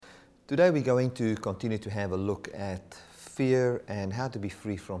Today we're going to continue to have a look at fear and how to be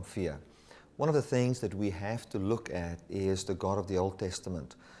free from fear. One of the things that we have to look at is the God of the Old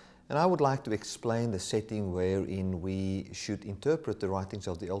Testament. And I would like to explain the setting wherein we should interpret the writings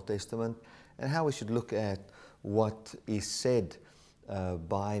of the Old Testament and how we should look at what is said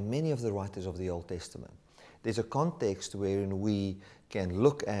by many of the writers of the Old Testament. There's a context wherein we can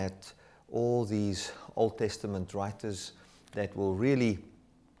look at all these Old Testament writers that will really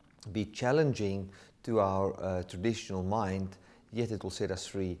be challenging to our traditional mind, yet it will set us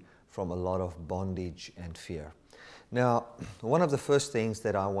free from a lot of bondage and fear. Now, one of the first things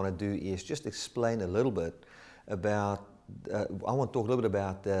that I want to do is just explain a little bit about, I want to talk a little bit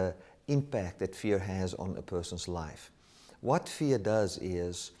about the impact that fear has on a person's life. What fear does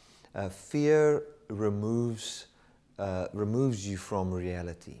is, fear removes you from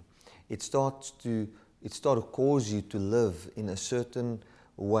reality. It starts to cause you to live in a certain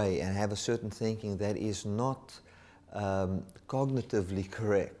way and have a certain thinking that is not cognitively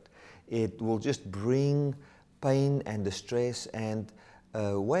correct. It will just bring pain and distress and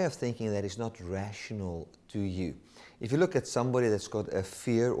a way of thinking that is not rational to you. If you look at somebody that's got a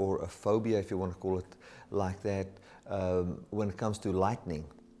fear or a phobia, if you want to call it like that, when it comes to lightning,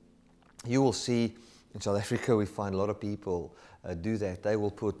 you will see in South Africa we find a lot of people do that. They will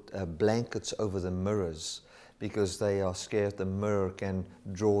put blankets over the mirrors because they are scared the mirror can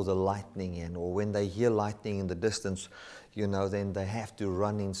draw the lightning in, or when they hear lightning in the distance, you know, then they have to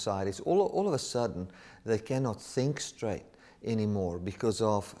run inside. It's all of a sudden they cannot think straight anymore because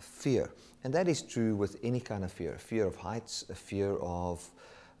of fear. And that is true with any kind of fear. A fear of heights, a fear of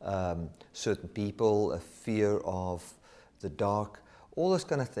certain people, a fear of the dark. All those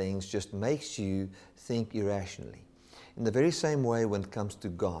kind of things just makes you think irrationally. In the very same way when it comes to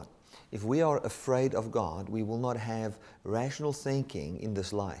God, if we are afraid of God, we will not have rational thinking in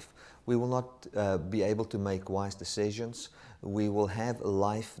this life. We will not be able to make wise decisions. We will have a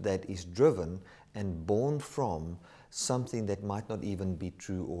life that is driven and born from something that might not even be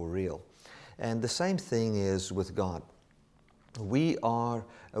true or real. And the same thing is with God.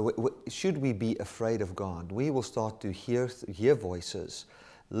 Should we be afraid of God? We will start to hear voices,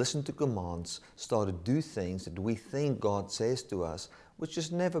 listen to commands, start to do things that we think God says to us, which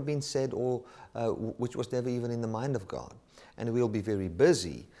has never been said or which was never even in the mind of God. And we'll be very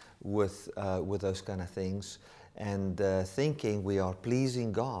busy with those kind of things and thinking we are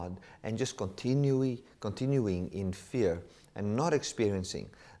pleasing God and just continuing in fear and not experiencing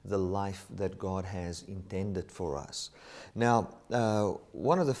the life that God has intended for us. Now,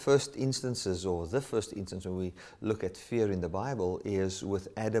 one of the first instances, or the first instance when we look at fear in the Bible, is with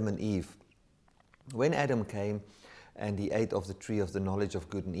Adam and Eve. When Adam came and he ate of the tree of the knowledge of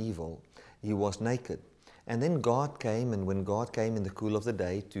good and evil, he was naked. And then God came, and when God came in the cool of the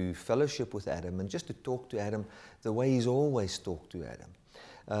day to fellowship with Adam and just to talk to Adam the way he's always talked to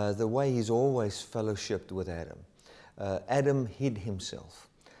Adam, the way he's always fellowshipped with Adam, Adam hid himself.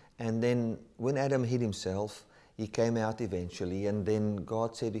 And then when Adam hid himself, he came out eventually, and then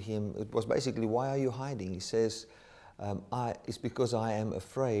God said to him, it was basically, why are you hiding? He says, it's because I am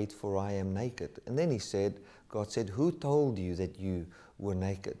afraid, for I am naked. And then God said, who told you that you were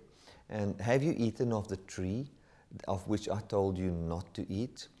naked? And have you eaten of the tree of which I told you not to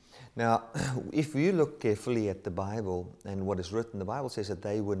eat? Now, if you look carefully at the Bible and what is written, the Bible says that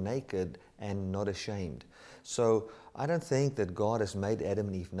they were naked and not ashamed. So I don't think that God has made Adam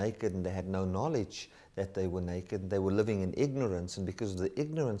and Eve naked and they had no knowledge that they were naked. They were living in ignorance, and because of the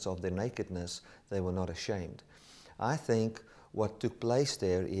ignorance of their nakedness, they were not ashamed. I think what took place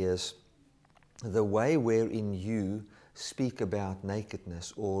there is the way wherein you speak about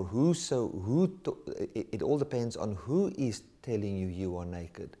nakedness, or it all depends on who is telling you you are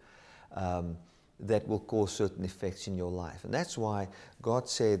naked, that will cause certain effects in your life. And that's why God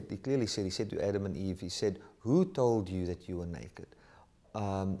said, he clearly said, he said to Adam and Eve, he said, who told you that you were naked?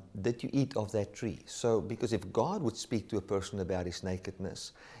 That you eat of that tree. So, because if God would speak to a person about his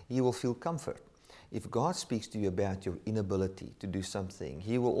nakedness, he will feel comfort. If God speaks to you about your inability to do something,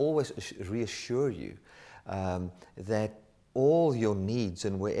 he will always reassure you that all your needs,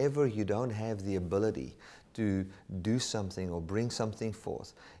 and wherever you don't have the ability to do something or bring something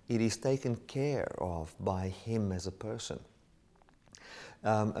forth, it is taken care of by him as a person.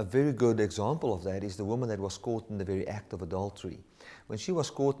 A very good example of that is the woman that was caught in the very act of adultery. When she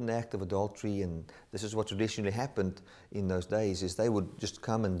was caught in the act of adultery, and this is what traditionally happened in those days, is they would just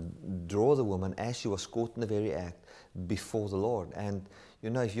come and draw the woman as she was caught in the very act before the Lord. And you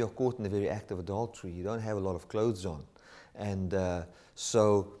know, if you're caught in the very act of adultery, you don't have a lot of clothes on. And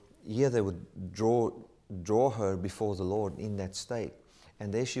so here they would draw her before the Lord in that state.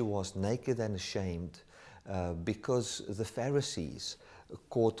 and there she was, naked and ashamed, because the Pharisees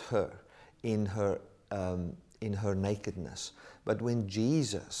caught her in her nakedness. But when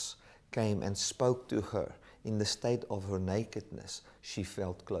Jesus came and spoke to her in the state of her nakedness, she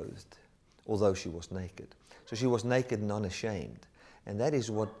felt clothed, although she was naked. So she was naked and unashamed. And that is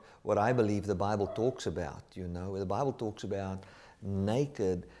what I believe the Bible talks about, you know. The Bible talks about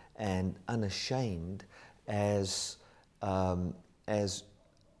naked and unashamed as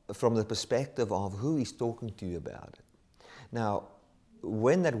from the perspective of who is talking to you about it. Now,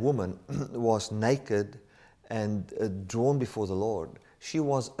 when that woman was naked and drawn before the Lord, she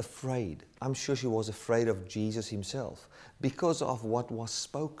was afraid. I'm sure she was afraid of Jesus himself because of what was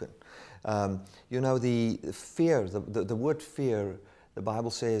spoken. You know, the fear, the word fear, the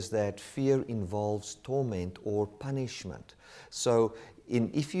Bible says that fear involves torment or punishment. So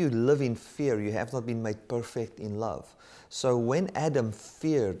if you live in fear, you have not been made perfect in love. So when Adam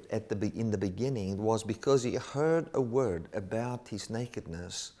feared in the beginning, it was because he heard a word about his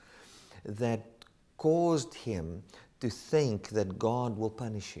nakedness that caused him to think that God will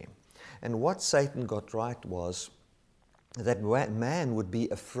punish him. And what Satan got right was that man would be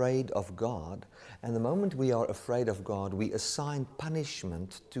afraid of God, and the moment we are afraid of God, we assign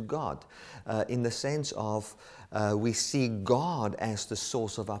punishment to God, in the sense of we see God as the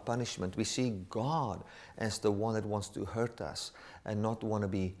source of our punishment. We see God as the one that wants to hurt us and not want to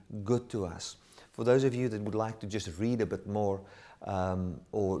be good to us. For those of you that would like to just read a bit more,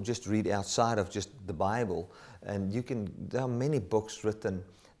 or just read outside of just the Bible, and there are many books written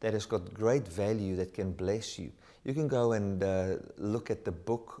that has got great value that can bless you. You can go and look at the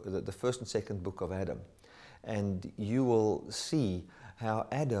book, the first and second book of Adam, and you will see how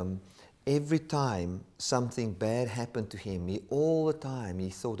Adam, every time something bad happened to him, all the time he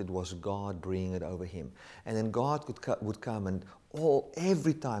thought it was God bringing it over him. And then God would come and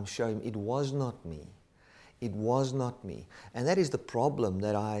every time show him, it was not me. It was not me. And that is the problem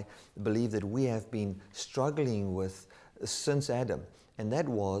that I believe that we have been struggling with since Adam. And that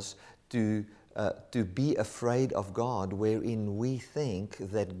was to be afraid of God, wherein we think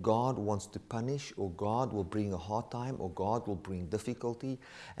that God wants to punish, or God will bring a hard time, or God will bring difficulty.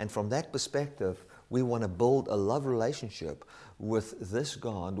 And from that perspective, we want to build a love relationship with this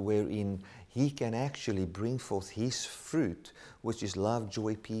God, wherein He can actually bring forth His fruit, which is love,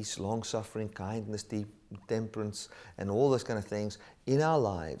 joy, peace, long-suffering, kindness, temperance, and all those kind of things in our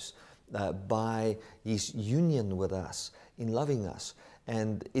lives by His union with us, in loving us.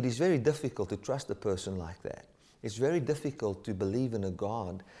 And it is very difficult to trust a person like that. It's very difficult to believe in a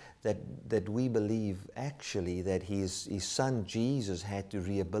God that we believe actually that His Son Jesus had to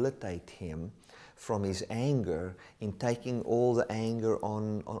rehabilitate Him from His anger in taking all the anger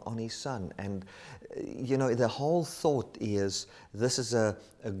on His Son. And you know, the whole thought is this is a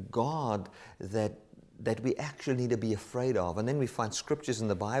God that we actually need to be afraid of. And then we find scriptures in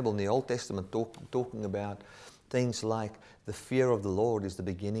the Bible, in the Old Testament, talking about things like the fear of the Lord is the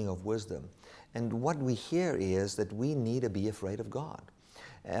beginning of wisdom. And what we hear is that we need to be afraid of God.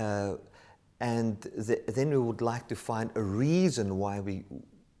 And then we would like to find a reason why we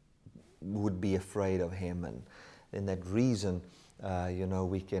would be afraid of Him. And in that reason, you know,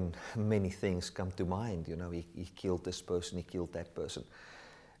 many things come to mind. You know, he killed this person, he killed that person.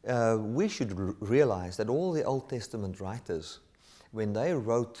 We should realize that all the Old Testament writers, when they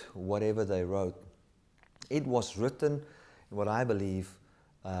wrote whatever they wrote, it was written, what I believe,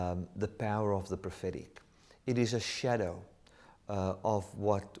 the power of the prophetic. It is a shadow of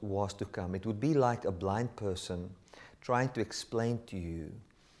what was to come. It would be like a blind person trying to explain to you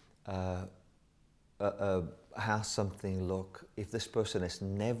how something looks. If this person has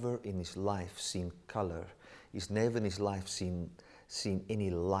never in his life seen color, he's never in his life seen any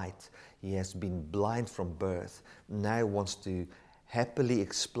light, he has been blind from birth, now he wants to happily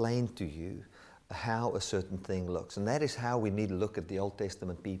explain to you how a certain thing looks. And that is how we need to look at the Old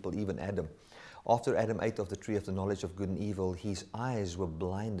Testament people, even Adam. After Adam ate of the tree of the knowledge of good and evil, his eyes were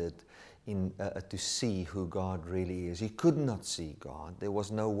blinded to see who God really is. He could not see God. There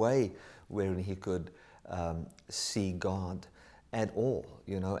was no way wherein he could see God at all,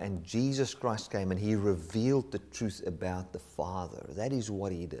 you know. And Jesus Christ came and He revealed the truth about the Father. That is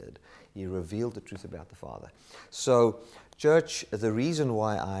what He did. He revealed the truth about the Father. So, church, the reason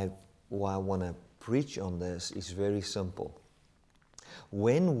why I want to preach on this is very simple.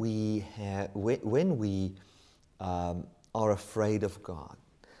 When we are afraid of God,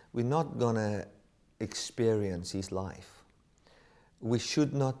 we're not going to experience His life. We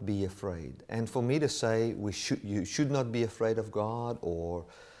should not be afraid. And for me to say you should not be afraid of God, or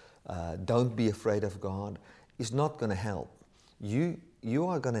don't be afraid of God, is not going to help. You you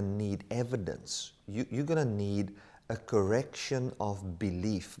are going to need evidence. You're going to need a correction of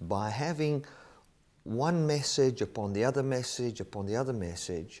belief by having one message upon the other message upon the other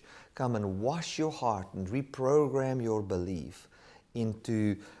message come and wash your heart and reprogram your belief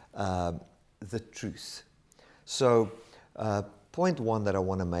into the truth. So point one that I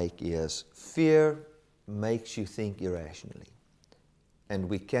want to make is fear makes you think irrationally. And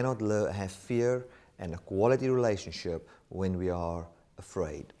we cannot have fear and a quality relationship when we are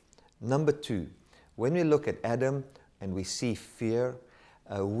afraid. Number two, when we look at Adam and we see fear,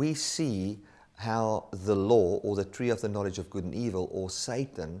 we see how the law or the tree of the knowledge of good and evil or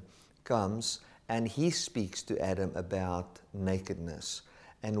Satan comes and he speaks to Adam about nakedness.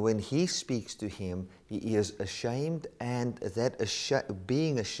 And when he speaks to him, he is ashamed, and that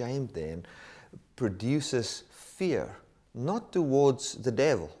being ashamed then produces fear, not towards the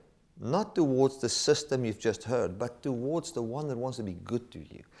devil, not towards the system you've just heard, but towards the one that wants to be good to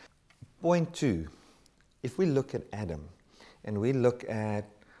you. Point two, if we look at Adam and we look at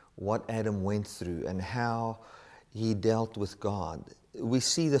what Adam went through and how he dealt with God, we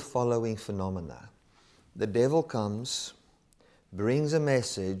see the following phenomena. The devil comes, brings a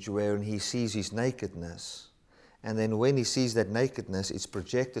message wherein he sees his nakedness, and then when he sees that nakedness, it's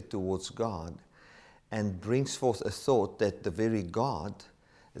projected towards God and brings forth a thought that the very God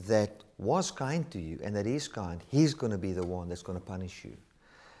that was kind to you and that is kind, he's going to be the one that's going to punish you.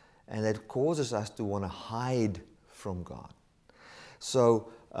 And that causes us to want to hide from God. So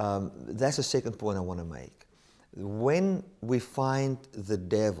that's the second point I want to make. When we find the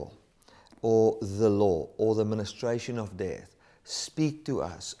devil or the law or the ministration of death speak to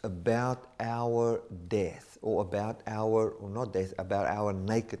us about our death or about about our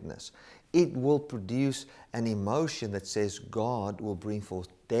nakedness, it will produce an emotion that says God will bring forth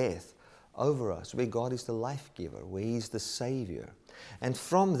death over us, where God is the life giver, where He's the Savior. And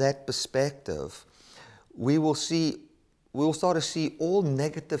from that perspective, we will start to see all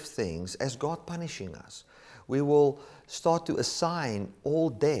negative things as God punishing us. We will start to assign all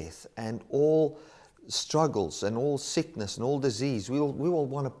death and all struggles and all sickness and all disease, we will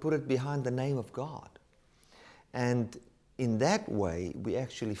want to put it behind the name of God. And in that way, we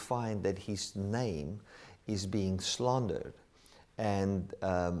actually find that His name is being slandered and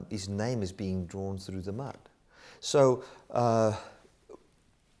His name is being drawn through the mud. So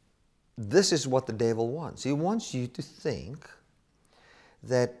this is what the devil wants. He wants you to think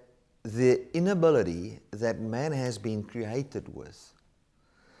that the inability that man has been created with,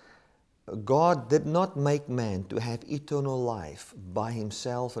 God did not make man to have eternal life by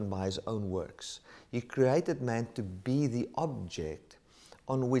himself and by his own works. He created man to be the object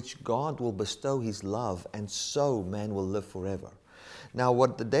on which God will bestow His love, and so man will live forever. Now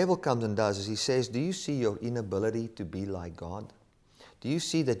what the devil comes and does is he says, do you see your inability to be like God? Do you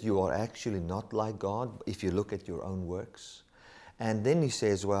see that you are actually not like God if you look at your own works? And then he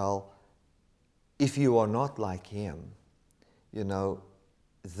says, well, if you are not like Him,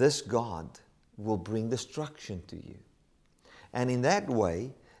 this God will bring destruction to you. And in that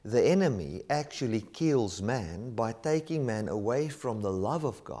way, the enemy actually kills man by taking man away from the love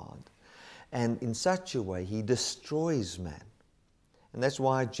of God. And in such a way, he destroys man. And that's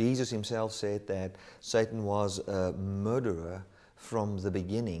why Jesus Himself said that Satan was a murderer from the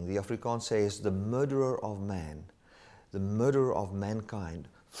beginning. The Afrikaans says the murderer of man, the murderer of mankind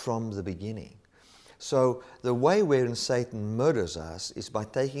from the beginning. So the way wherein Satan murders us is by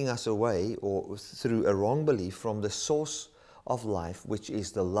taking us away or through a wrong belief from the source of life, which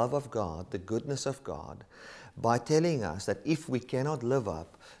is the love of God, the goodness of God, by telling us that if we cannot live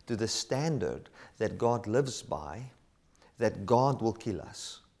up to the standard that God lives by, that God will kill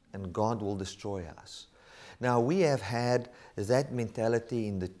us and God will destroy us. Now, we have had that mentality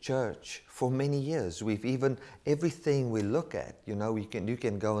in the church for many years. We've even, everything we look at, you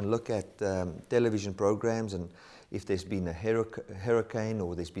can go and look at television programs, and if there's been a hurricane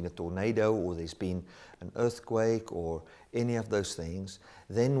or there's been a tornado or there's been an earthquake or any of those things,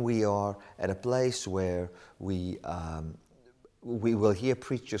 then we are at a place where we will hear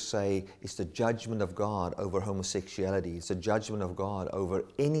preachers say it's the judgment of God over homosexuality. It's the judgment of God over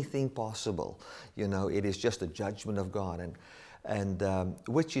anything possible. It is just a judgment of God, and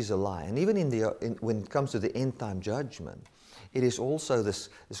which is a lie. And even when it comes to the end time judgment, it is also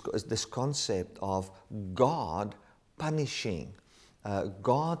this concept of God punishing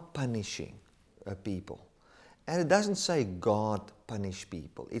people. And it doesn't say God punish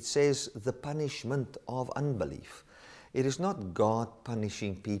people. It says the punishment of unbelief. It is not God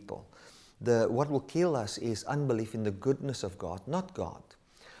punishing people. What will kill us is unbelief in the goodness of God, not God.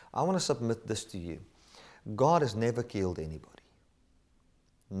 I want to submit this to you. God has never killed anybody.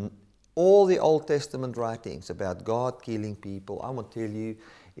 All the Old Testament writings about God killing people, I want to tell you,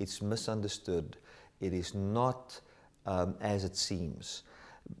 it's misunderstood. It is not as it seems.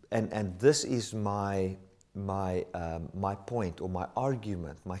 And this is my point, or my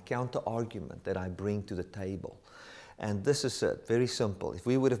argument, my counter-argument that I bring to the table. And this is it, very simple. If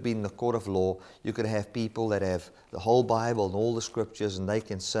we would have been in a court of law, you could have people that have the whole Bible and all the scriptures, and they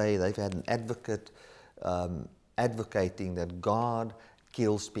can say they've had an advocate advocating that God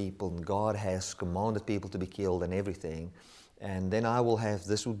kills people and God has commanded people to be killed and everything. And then I will have,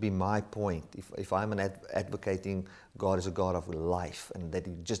 this would be my point, if I'm advocating God is a God of life and that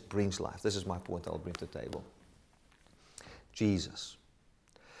He just brings life. This is my point I'll bring to the table. Jesus.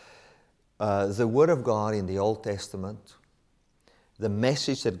 The Word of God in the Old Testament, the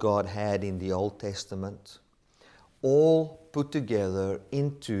message that God had in the Old Testament, all put together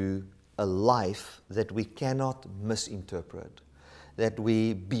into a life that we cannot misinterpret, that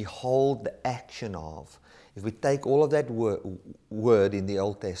we behold the action of. If we take all of that word in the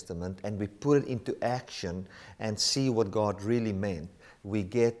Old Testament and we put it into action and see what God really meant, we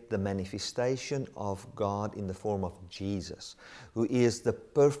get the manifestation of God in the form of Jesus, who is the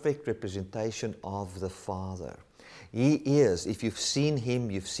perfect representation of the Father. He is, if you've seen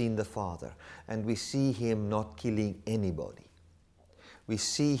Him, you've seen the Father. And we see Him not killing anybody. We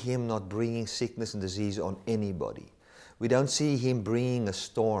see Him not bringing sickness and disease on anybody. We don't see Him bringing a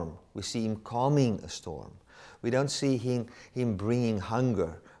storm. We see Him calming a storm. We don't see Him bringing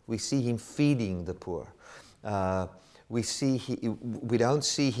hunger. We see Him feeding the poor. We don't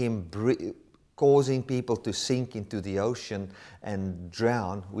see Him causing people to sink into the ocean and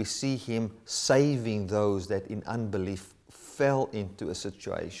drown. We see Him saving those that in unbelief fell into a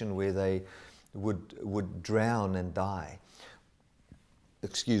situation where they would drown and die.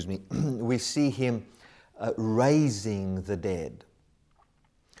 Excuse me. We see Him raising the dead.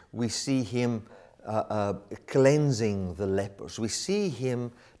 We see Him cleansing the lepers. We see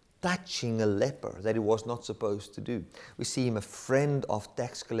Him touching a leper that He was not supposed to do. We see Him a friend of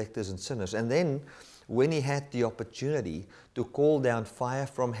tax collectors and sinners. And then when He had the opportunity to call down fire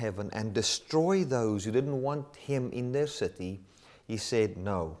from heaven and destroy those who didn't want Him in their city, He said,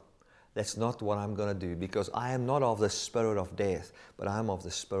 no, that's not what I'm going to do, because I am not of the spirit of death, but I am of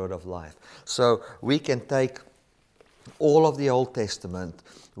the spirit of life. So we can take all of the Old Testament,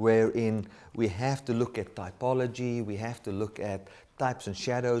 wherein we have to look at typology, we have to look at types and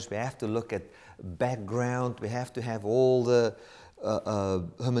shadows, we have to look at background, we have to have all the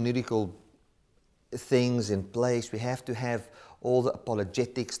hermeneutical things in place, we have to have all the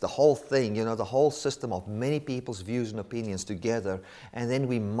apologetics, the whole thing, the whole system of many people's views and opinions together, and then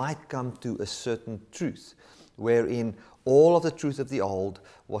we might come to a certain truth, wherein all of the truth of the old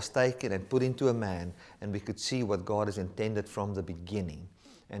was taken and put into a man, and we could see what God has intended from the beginning.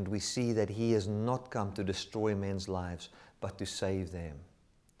 And we see that He has not come to destroy men's lives, but to save them.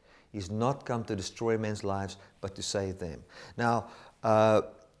 He's not come to destroy men's lives, but to save them. Now,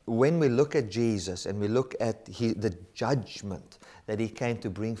 when we look at Jesus and we look at the judgment that He came to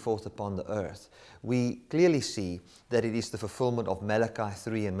bring forth upon the earth, we clearly see that it is the fulfillment of Malachi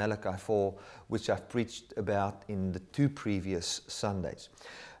 3 and Malachi 4, which I've preached about in the 2 previous Sundays.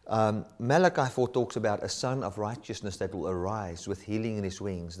 Malachi 4 talks about a son of righteousness that will arise with healing in his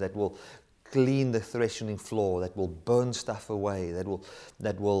wings, that will clean the threshing floor, that will burn stuff away,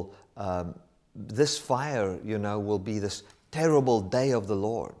 this fire, will be this terrible day of the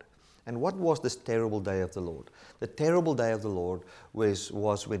Lord. And what was this terrible day of the Lord? The terrible day of the Lord was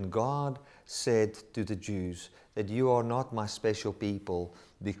when God said to the Jews that you are not my special people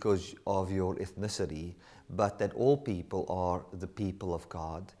because of your ethnicity, but that all people are the people of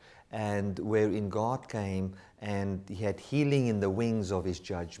God, and wherein God came and He had healing in the wings of His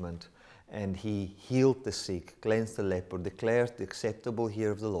judgment, and He healed the sick, cleansed the leper, declared the acceptable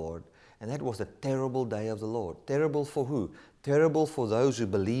year of the Lord. And that was the terrible day of the Lord. Terrible for who? Terrible for those who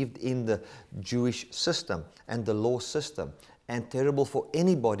believed in the Jewish system and the law system, and terrible for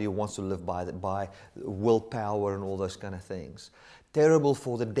anybody who wants to live by willpower and all those kind of things. Terrible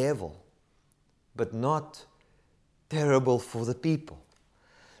for the devil, but not terrible for the people.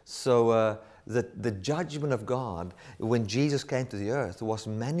 So the judgment of God, when Jesus came to the earth, was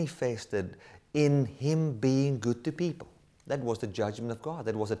manifested in Him being good to people. That was the judgment of God.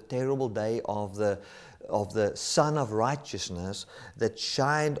 That was a terrible day of the Son of Righteousness that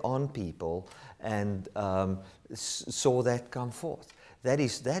shined on people and saw that come forth. That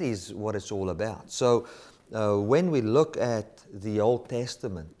is what it's all about. So when we look at the Old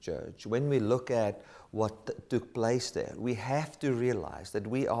Testament church, when we look at what took place there, we have to realize that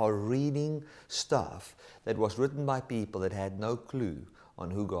we are reading stuff that was written by people that had no clue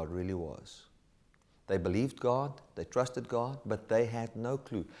on who God really was. They believed God, they trusted God, but they had no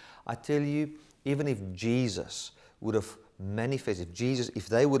clue. I tell you, even if Jesus would have manifested, if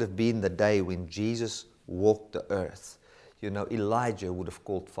they would have been the day when Jesus walked the earth, Elijah would have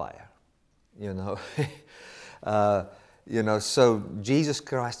called fire. So Jesus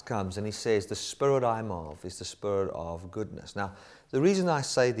Christ comes and he says, the spirit I'm of is the spirit of goodness. Now, the reason I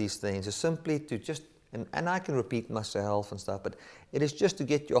say these things is simply to just, and I can repeat myself and stuff, but it is just to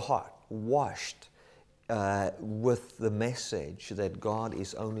get your heart washed with the message that God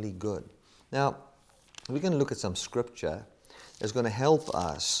is only good. Now, we're going to look at some scripture that's going to help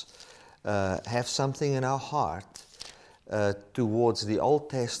us have something in our heart towards the Old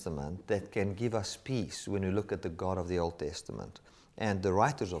Testament that can give us peace when we look at the God of the Old Testament and the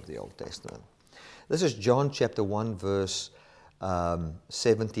writers of the Old Testament. This is John chapter 1, verse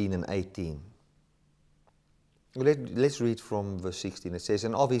 17 and 18. Let's read from verse 16. It says,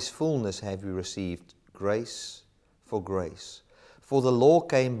 "And of his fullness have we received grace for grace. For the law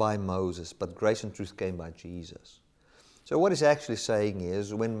came by Moses, but grace and truth came by Jesus." So what he's actually saying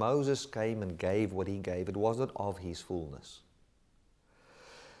is, when Moses came and gave what he gave, it was not of his fullness.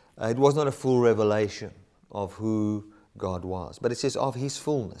 It was not a full revelation of who God was. But it says, of his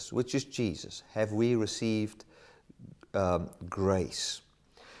fullness, which is Jesus, have we received grace.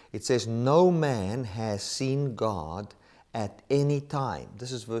 It says, no man has seen God at any time.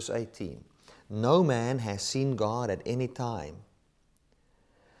 This is verse 18. No man has seen God at any time.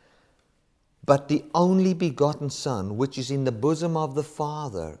 But the only begotten Son, which is in the bosom of the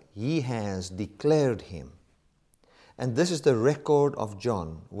Father, he has declared him. And this is the record of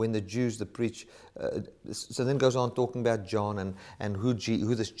John when the Jews preach. So then goes on talking about John and who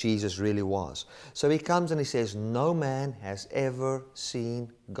this Jesus really was. So he comes and he says, no man has ever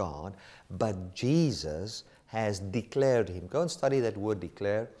seen God, but Jesus has declared him. Go and study that word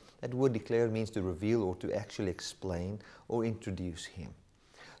declare. That word declare means to reveal or to actually explain or introduce him.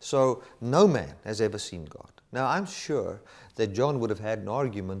 So no man has ever seen God. Now I'm sure that John would have had an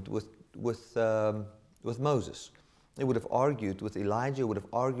argument with Moses. He would have argued with Elijah, would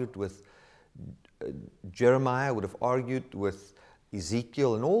have argued with Jeremiah, would have argued with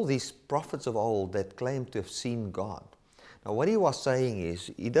Ezekiel and all these prophets of old that claimed to have seen God. Now what he was saying is,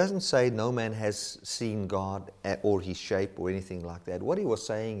 he doesn't say no man has seen God or his shape or anything like that. What he was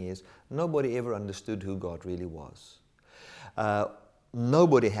saying is, nobody ever understood who God really was.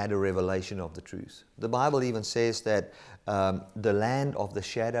 Nobody had a revelation of the truth. The Bible even says that the land of the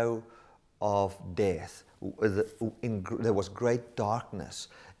shadow of death, there was great darkness,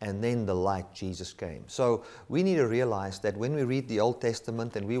 and then the light, Jesus, came. So we need to realize that when we read the Old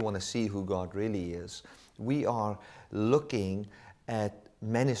Testament and we want to see who God really is, we are looking at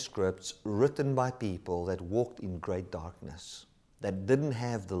manuscripts written by people that walked in great darkness, that didn't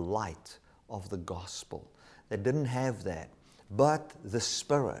have the light of the gospel, that didn't have that. But the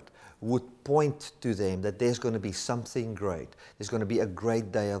Spirit would point to them that there's going to be something great. There's going to be a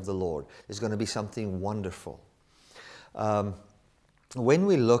great day of the Lord. There's going to be something wonderful. When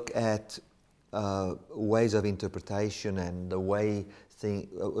we look at ways of interpretation and the way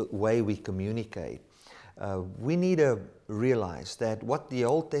we communicate, we need to realize that what the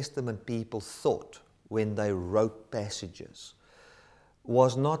Old Testament people thought when they wrote passages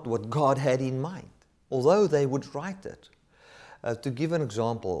was not what God had in mind, although they would write it. To give an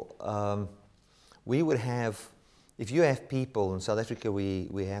example, we would have, if you have people in South Africa,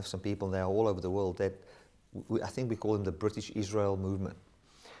 we have some people there all over the world that, I think we call them the British Israel movement.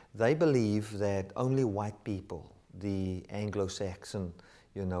 They believe that only white people, the Anglo-Saxon,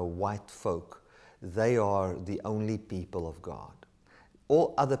 white folk, they are the only people of God.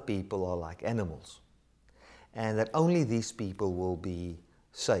 All other people are like animals. And that only these people will be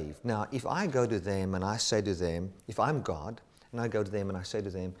saved. Now, if I go to them and I say to them, if I'm God, and I go to them and I say to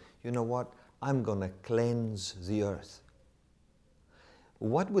them, you know what? I'm going to cleanse the earth.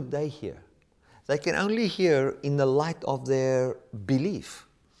 What would they hear? They can only hear in the light of their belief.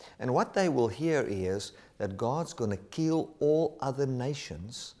 And what they will hear is that God's going to kill all other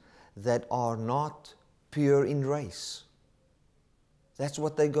nations that are not pure in race. That's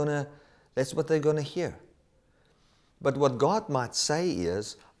what they're going to hear. But what God might say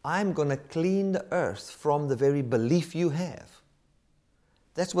is, I'm going to clean the earth from the very belief you have.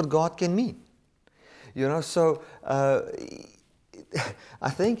 That's what God can mean. So I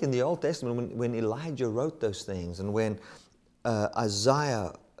think in the Old Testament, when Elijah wrote those things, and when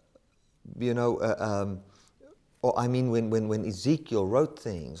Isaiah, when Ezekiel wrote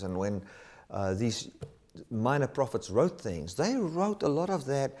things, and when these minor prophets wrote things, they wrote a lot of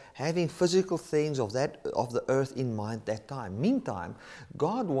that having physical things of the earth in mind that time. Meantime,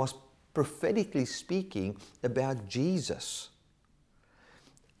 God was prophetically speaking about Jesus.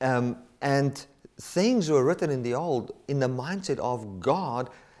 And things were written in the old in the mindset of God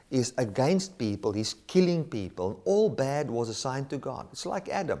is against people, he's killing people. All bad was assigned to God. It's like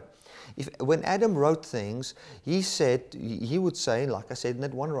Adam. When Adam wrote things, he would say, like I said in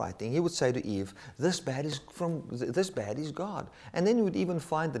that one writing, he would say to Eve, this bad is God. And then you would even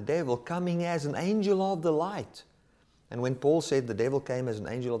find the devil coming as an angel of the light. And when Paul said the devil came as an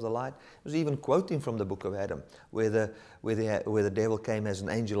angel of the light, he was even quoting from the book of Adam, where the devil came as an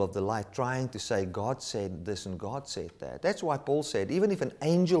angel of the light, trying to say God said this and God said that. That's why Paul said, even if an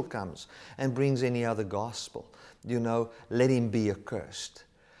angel comes and brings any other gospel, let him be accursed.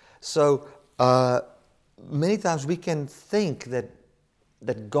 So many times we can think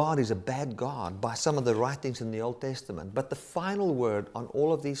that God is a bad God by some of the writings in the Old Testament. But the final word on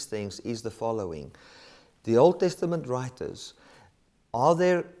all of these things is the following. The Old Testament writers,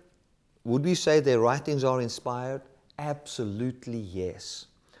 would we say their writings are inspired? Absolutely yes.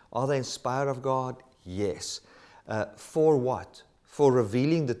 Are they inspired of God? Yes. For what? For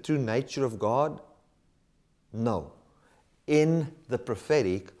revealing the true nature of God? No. In the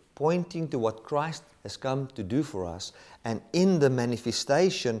prophetic, pointing to what Christ has come to do for us, and in the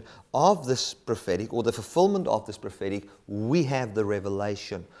manifestation of this prophetic, or the fulfillment of this prophetic, we have the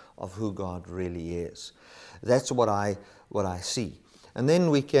revelation of who God really is. That's what I see. And then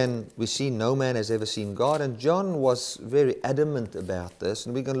we see no man has ever seen God, and John was very adamant about this.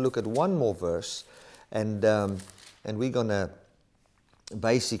 And we're going to look at one more verse, and we're going to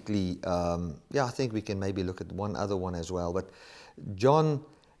basically, I think we can maybe look at one other one as well. But John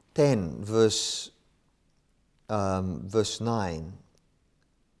 10, verse 9,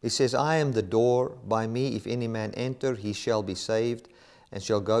 it says, I am the door. By me, if any man enter, he shall be saved, and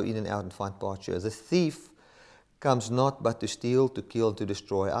shall go in and out and find pasture. The thief comes not but to steal, to kill, and to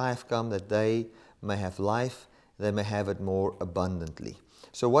destroy. I have come that they may have life, they may have it more abundantly.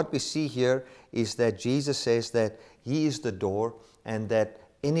 So what we see here is that Jesus says that he is the door, and that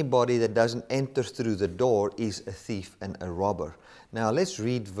anybody that doesn't enter through the door is a thief and a robber. Now let's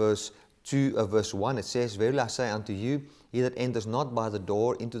read verse 1. It says, Verily I say unto you, he that enters not by the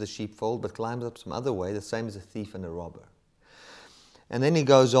door into the sheepfold, but climbs up some other way, the same is a thief and a robber. And then he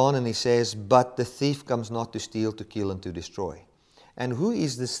goes on and he says, But the thief comes not to steal, to kill, and to destroy. And who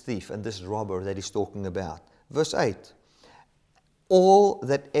is this thief and this robber that he's talking about? Verse 8, All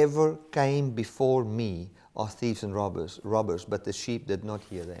that ever came before me are thieves and robbers, but the sheep did not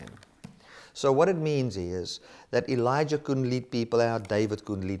hear them. So what it means is that Elijah couldn't lead people out, David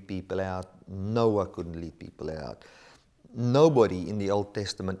couldn't lead people out, Noah couldn't lead people out. Nobody in the Old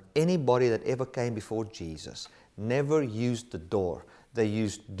Testament, anybody that ever came before Jesus, never used the door. They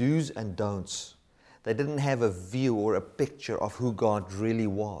used do's and don'ts. They didn't have a view or a picture of who God really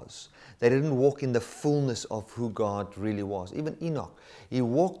was. They didn't walk in the fullness of who God really was. Even Enoch, he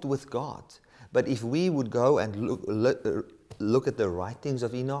walked with God. But if we would go and look at the writings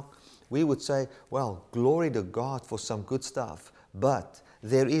of Enoch, we would say, well, glory to God for some good stuff. But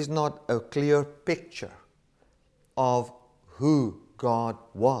there is not a clear picture of who God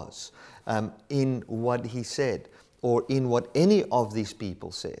was in what he said, or in what any of these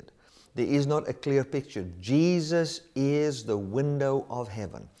people said. There is not a clear picture. Jesus is the window of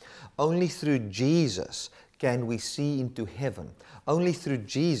heaven. Only through Jesus can we see into heaven. Only through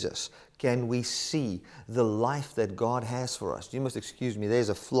Jesus can we see the life that God has for us. You must excuse me, there's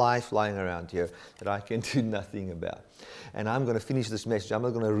a fly flying around here that I can do nothing about. And I'm going to finish this message. I'm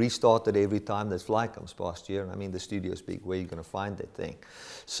not going to restart it every time that fly comes past here. I mean, the studio speak, where are you going to find that thing?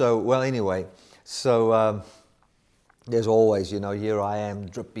 So, well, anyway, there's always, here I am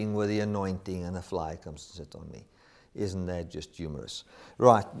dripping with the anointing, and a fly comes to sit on me. Isn't that just humorous?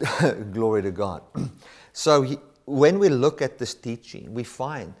 Right, glory to God. So when we look at this teaching, we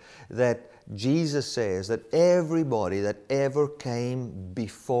find that Jesus says that everybody that ever came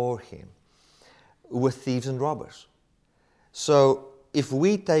before him were thieves and robbers. So if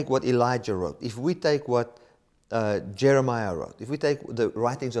we take what Elijah wrote, if we take what Jeremiah wrote, if we take the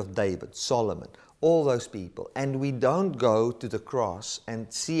writings of David, Solomon, all those people, and we don't go to the cross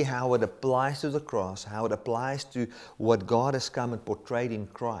and see how it applies to the cross, how it applies to what God has come and portrayed in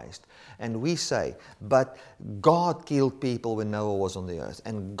Christ, and we say, but God killed people when Noah was on the earth,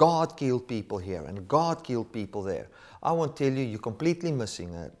 and God killed people here, and God killed people there, I want to tell you, you're completely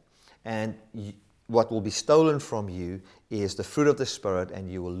missing it, and what will be stolen from you is the fruit of the Spirit,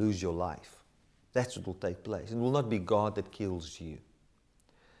 and you will lose your life. That's what will take place. It will not be God that kills you.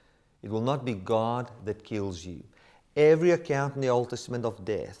 It will not be God that kills you. Every account in the Old Testament of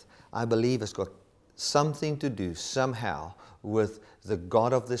death, I believe, has got something to do somehow with the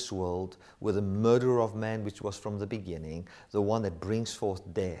God of this world, with the murderer of man, which was from the beginning, the one that brings forth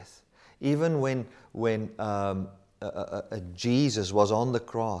death. Even when Jesus was on the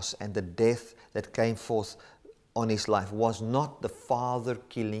cross, and the death that came forth on his life was not the Father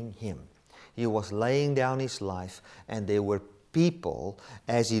killing him. He was laying down his life, and there were people,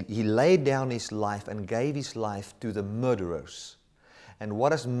 as he laid down his life and gave his life to the murderers. And what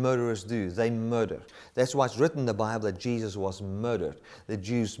does murderers do? They murder. That's why it's written in the Bible that Jesus was murdered. The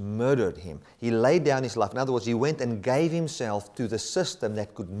Jews murdered him. He laid down his life. In other words, he went and gave himself to the system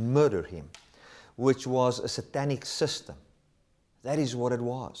that could murder him, which was a satanic system. That is what it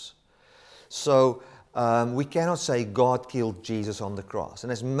was. So we cannot say God killed Jesus on the cross.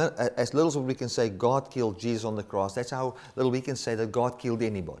 And as little as we can say God killed Jesus on the cross, that's how little we can say that God killed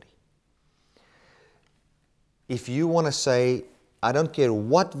anybody. If you want to say, I don't care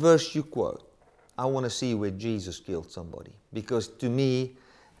what verse you quote, I want to see where Jesus killed somebody. Because to me,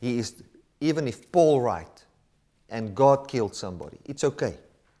 he is, even if Paul write and God killed somebody, it's okay.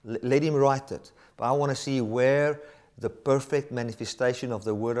 Let him write it. But I want to see where the perfect manifestation of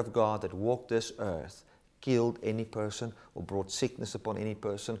the Word of God that walked this earth killed any person, or brought sickness upon any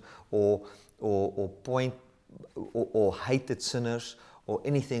person, or hated sinners, or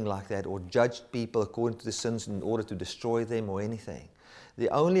anything like that, or judged people according to the sins in order to destroy them, or anything. The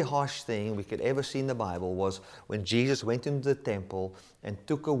only harsh thing we could ever see in the Bible was when Jesus went into the temple and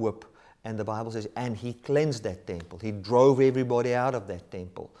took a whip, and the Bible says, and he cleansed that temple. He drove everybody out of that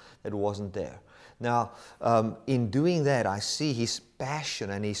temple that wasn't there. Now, in doing that, I see his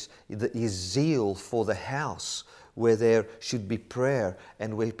passion and his zeal for the house where there should be prayer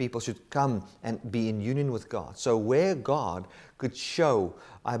and where people should come and be in union with God. So where God could show,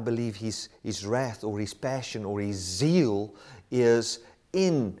 I believe, his wrath or his passion or his zeal is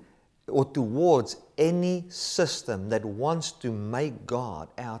in or towards any system that wants to make God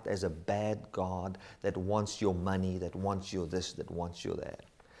out as a bad God, that wants your money, that wants your this, that wants your that.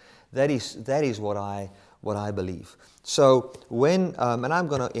 That is what I believe. So when, and I'm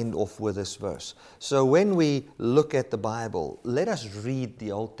going to end off with this verse. So when we look at the Bible, let us read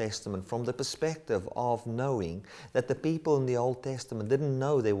the Old Testament from the perspective of knowing that the people in the Old Testament didn't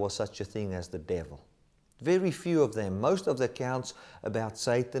know there was such a thing as the devil. Very few of them. Most of the accounts about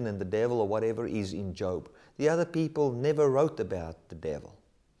Satan and the devil or whatever is in Job. The other people never wrote about the devil.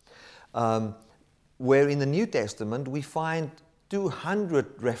 Where in the New Testament we find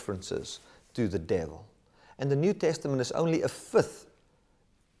 200 references to the devil. And the New Testament is only a fifth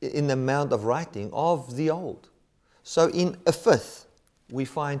in the amount of writing of the Old. So in a fifth we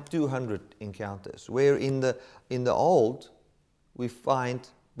find 200 encounters. Where in the Old we find,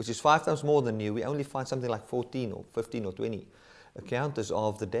 which is 5 times more than New, we only find something like 14 or 15 or 20 encounters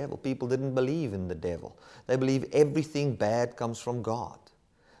of the devil. People didn't believe in the devil. They believe everything bad comes from God.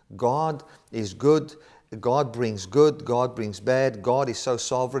 God is good. God brings good. God brings bad. God is so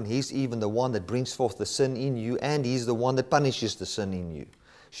sovereign. He's even the one that brings forth the sin in you, and He's the one that punishes the sin in you,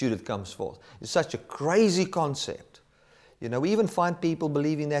 should it comes forth. It's such a crazy concept. You know, we even find people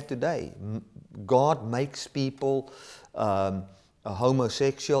believing that today. God makes people a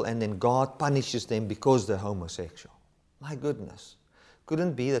homosexual, and then God punishes them because they're homosexual. My goodness.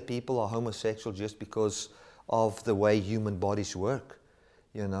 Couldn't be that people are homosexual just because of the way human bodies work,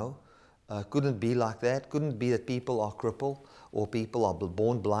 you know. Couldn't be like that. Couldn't be that people are crippled or people are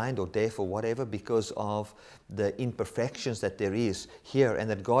born blind or deaf or whatever because of the imperfections that there is here, and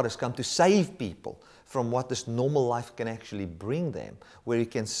that God has come to save people from what this normal life can actually bring them, where He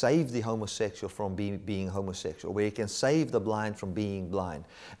can save the homosexual from being homosexual, where He can save the blind from being blind,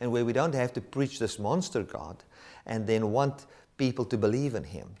 and where we don't have to preach this monster God and then want people to believe in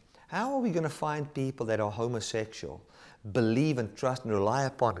Him. How are we going to find people that are homosexual believe and trust and rely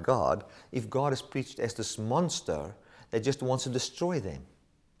upon God if God is preached as this monster that just wants to destroy them,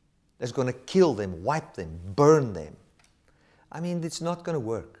 that's going to kill them, wipe them, burn them? I mean, it's not going to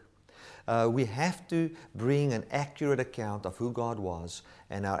work. We have to bring an accurate account of who God was,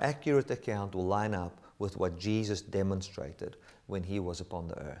 and our accurate account will line up with what Jesus demonstrated when He was upon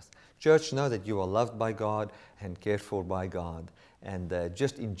the earth. Church, know that you are loved by God and cared for by God, and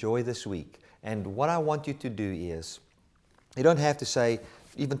just enjoy this week. And what I want you to do is, you don't have to say,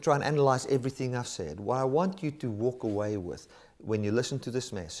 even try and analyze everything I've said. What I want you to walk away with when you listen to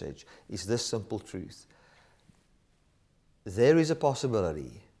this message is this simple truth. There is a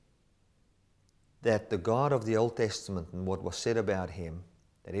possibility that the God of the Old Testament and what was said about Him,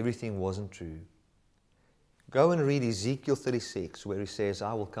 that everything wasn't true. Go and read Ezekiel 36, where he says,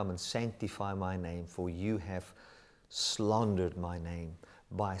 I will come and sanctify my name, for you have slandered my name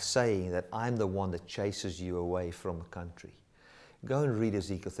by saying that I'm the one that chases you away from a country. Go and read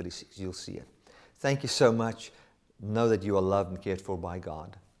Ezekiel 36, you'll see it. Thank you so much. Know that you are loved and cared for by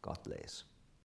God. God bless.